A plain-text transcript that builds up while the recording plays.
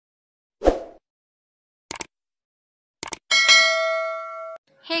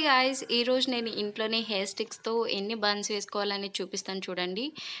Hey guys! ఈరోజు నేను ఇంట్లోనే హెయిర్ స్టిక్స్‌తో ఎన్ని బన్స్ వేసుకోవాలని చూపిస్తాను చూడండి.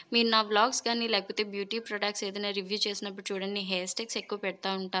 మీరు నా వ్లాగ్స్ గానీ, లేకపోతే బ్యూటీ ప్రొడక్ట్స్ ఏదైనా రివ్యూ చేసినప్పుడు చూడండి, నేను హెయిర్ స్టిక్స్ ఎక్కువ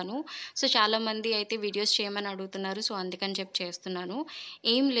పెడతా ఉంటాను. సో, చాలామంది అయితే వీడియోస్ చేయమని అడుగుతున్నారు. సో, అందుకని చెప్పి చేస్తున్నాను.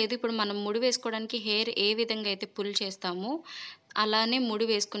 ఏం లేదు, ఇప్పుడు మనం ముడి వేసుకోవడానికి హెయిర్ ఏ విధంగా అయితే పుల్ చేస్తామో, అలానే ముడి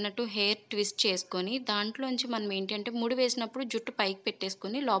వేసుకున్నట్టు హెయిర్ ట్విస్ట్ చేసుకొని, దాంట్లోంచి మనం ఏంటి అంటే, ముడి వేసినప్పుడు జుట్టు పైకి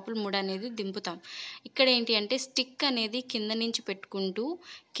పెట్టేసుకొని, లోపల ముడి అనేది దింపుతాం. ఇక్కడ ఏంటి అంటే, స్టిక్ అనేది కింద నుంచి పెట్టుకుంటూ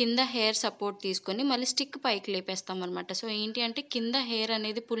కింద హెయిర్ సపోర్ట్ తీసుకొని మళ్ళీ స్టిక్ పైకి లేపేస్తామనమాట. సో, ఏంటి అంటే కింద హెయిర్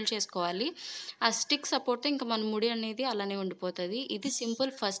అనేది పుల్ చేసుకోవాలి. ఆ స్టిక్ సపోర్ట్‌తో ఇంక మన ముడి అనేది అలానే ఉండిపోతది. ఇది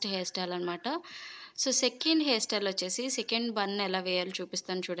సింపుల్ ఫస్ట్ హెయిర్ స్టైల్ అనమాట. సో, సెకండ్ హెయిర్ స్టైల్ వచ్చేసి సెకండ్ బన్ ఎలా వేయాలో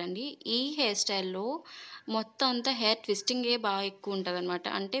చూపిస్తాను చూడండి. ఈ హెయిర్ స్టైల్‌లో మొత్తం అంతా హెయిర్ ట్విస్టింగే బాగా ఎక్కువ ఉంటదనమాట.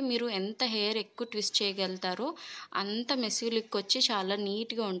 అంటే మీరు ఎంత హెయిర్ ఎక్కువ ట్విస్ట్ చేయగలుగుతారో అంత మెస్సీ లుక్ వచ్చి చాలా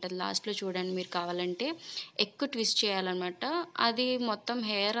నీట్‌గా ఉంటది. లాస్ట్‌లో చూడండి మీరు కావాలంటే. ఎక్కువ ట్విస్ట్ చేయాలనమాట. అది మొత్తం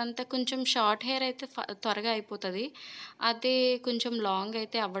హెయిర్ అంతా కొంచెం షార్ట్ హెయిర్ అయితే త్వరగా అయిపోతది. అదే కొంచెం లాంగ్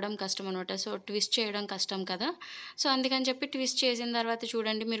అయితే అవ్వడం కష్టం అనమాట. సో, ట్విస్ట్ చేయడం కష్టం కదా! సో, అందుకని చెప్పి ట్విస్ట్ చేసిన తర్వాత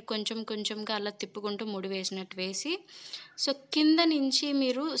చూడండి మీరు కొంచెం కొంచెంగా అలా తిప్పుకుంటూ ముడి వేసినట్టు వేసి, సో, కింద నుంచి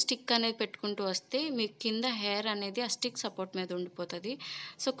మీరు స్టిక్ అనేది పెట్టుకుంటూ వస్తే మీకు కింద హెయిర్ అనేది ఆ స్టిక్ సపోర్ట్ మీద ఉండిపోతది.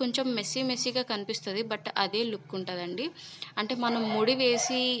 సో, కొంచెం మెస్సీగా కనిపిస్తది. బట్ అదే లుక్ ఉంటదండి. అంటే మనం ముడి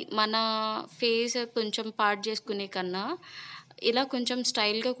వేసి మన ఫేస్ కొంచెం పాడు చేసుకునే కన్నా, ఇలా కొంచెం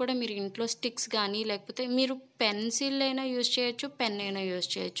స్టైల్‌గా కూడా మీరు ఇంట్లో స్టిక్స్ గానీ, లేకపోతే మీరు పెన్సిల్ అయినా యూజ్ చేయొచ్చు, పెన్ అయినా యూజ్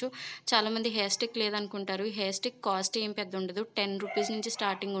చేయొచ్చు. చాలామంది hair stick లేదనుకుంటారు. Hair stick cost ఏం పెద్ద ఉండదు. రూ. 10 నుంచి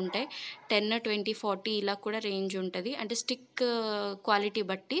స్టార్టింగ్ ఉంటాయి. 10, 20, 40 ఇలా కూడా రేంజ్ ఉంటది. అంటే స్టిక్ క్వాలిటీ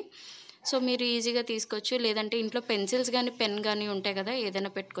బట్టి. సో, మీరు ఈజీగా తీసుకోవచ్చు. లేదంటే ఇంట్లో పెన్సిల్స్ గానీ, పెన్ గానీ ఉంటాయి గదా!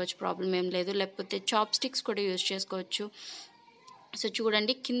 ఏదైనా పెట్టుకోవచ్చు, ప్రాబ్లమ్ ఏం లేదు. లేకపోతే చాప్ స్టిక్స్ కూడా యూజ్ చేసుకోవచ్చు. సో,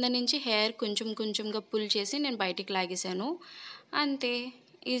 చూడండి కింద నుంచి హెయిర్ కొంచెం కొంచెంగా పుల్ చేసి నేను బయటికి లాగేశాను. అంతే.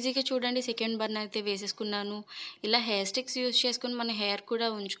 ఈజీగా చూడండి సెకండ్ బన్ అయితే వేసేసుకున్నాను. ఇలా హెయిర్ స్టిక్స్ యూజ్ చేసుకొని మన హెయిర్ కూడా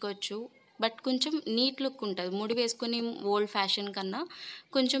ఉంచుకోవచ్చు. బట్ కొంచెం నీట్ లుక్ ఉంటది. ముడి వేసుకొని ఓల్డ్ ఫ్యాషన్ కన్నా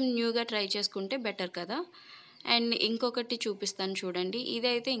కొంచెం న్యూగా ట్రై చేసుకుంటే బెటర్ కదా! అండ్ ఇంకొకటి చూపిస్తాను చూడండి.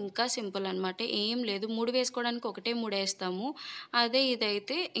 ఇదైతే ఇంకా సింపుల్ అనమాట. ఏం లేదు, ముడి వేసుకోవడానికి ఒకటే ముడేస్తాము. అదే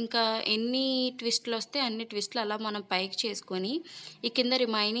ఇదైతే ఇంకా ఎన్ని ట్విస్ట్‌లొస్తే అన్ని ట్విస్ట్‌లు అలా మనం పైకి చేసుకొని, ఈ కింద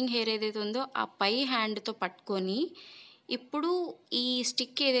రిమైనింగ్ హెయిర్ ఏదైతే ఉందో ఆ పై హ్యాండ్‌తో పట్టుకొని, ఇప్పుడు ఈ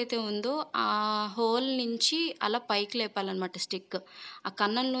స్టిక్ ఏదైతే ఉందో ఆ హోల్ నుంచి అలా పైకి లేపాలనమాట స్టిక్. ఆ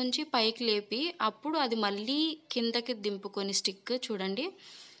కన్నంలోంచి పైకి లేపి అప్పుడు అది మళ్ళీ కిందకి దింపుకొని స్టిక్ చూడండి,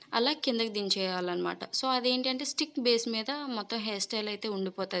 అలా కిందకి దించేయాలనమాట. సో, అదేంటంటే స్టిక్ బేస్ మీద మొత్తం హెయిర్ స్టైల్ అయితే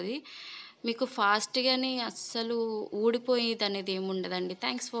ఉండిపోతది. మీకు ఫాస్ట్‌గానే అస్సలు ఊడిపోయేదనేది ఏముండదండి.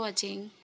 Thanks for watching.